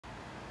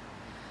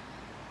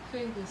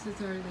Okay, this is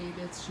our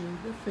latest June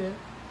the 5th,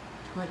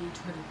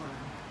 2021.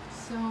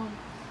 So,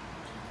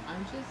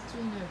 I'm just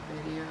doing a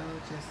video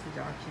just to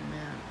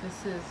document.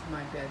 This is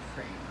my bed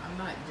frame. I'm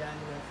not done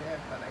with it,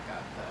 but I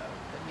got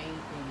the main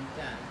thing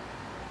done.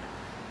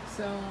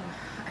 So,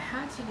 I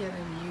had to get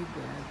a new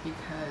bed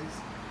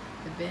because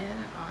the bed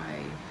I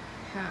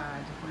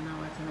had when I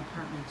was in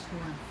apartment 2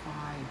 and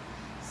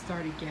 5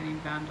 started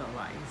getting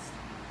vandalized.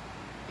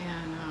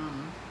 And,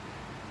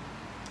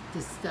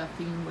 the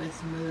stuffing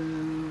was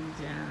moved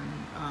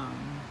and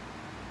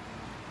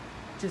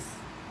just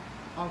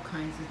all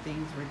kinds of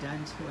things were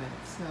done to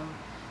it. So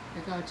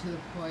it got to the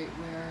point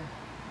where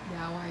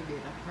now I'm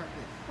in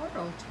apartment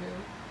 402.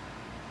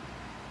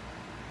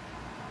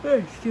 Oh,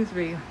 excuse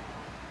me.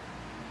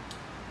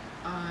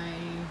 I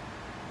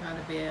got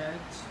a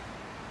bed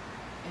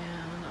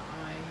and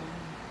I'm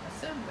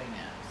assembling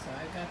it. So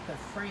I got the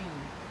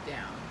frame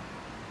down.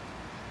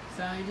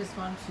 So I just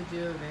wanted to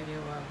do a video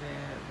of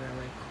it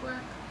really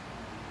quick.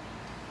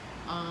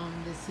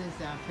 This is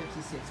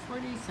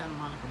 5640 Santa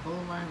Monica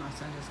Boulevard,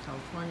 Los Angeles,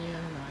 California,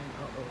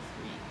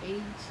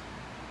 90038.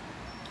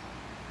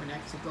 We're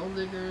next to Gold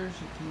Diggers.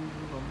 You can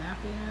Google Map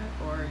it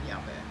or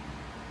Yelp it.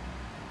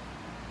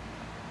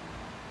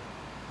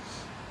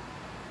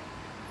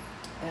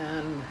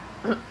 And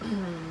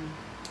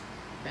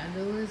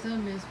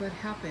vandalism is what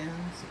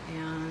happens,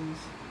 and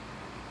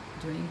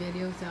doing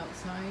videos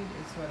outside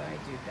is what I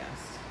do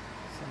best.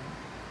 So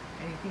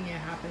anything that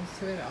happens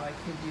to it, all I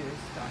could do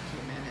is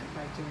document it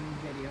by doing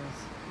videos.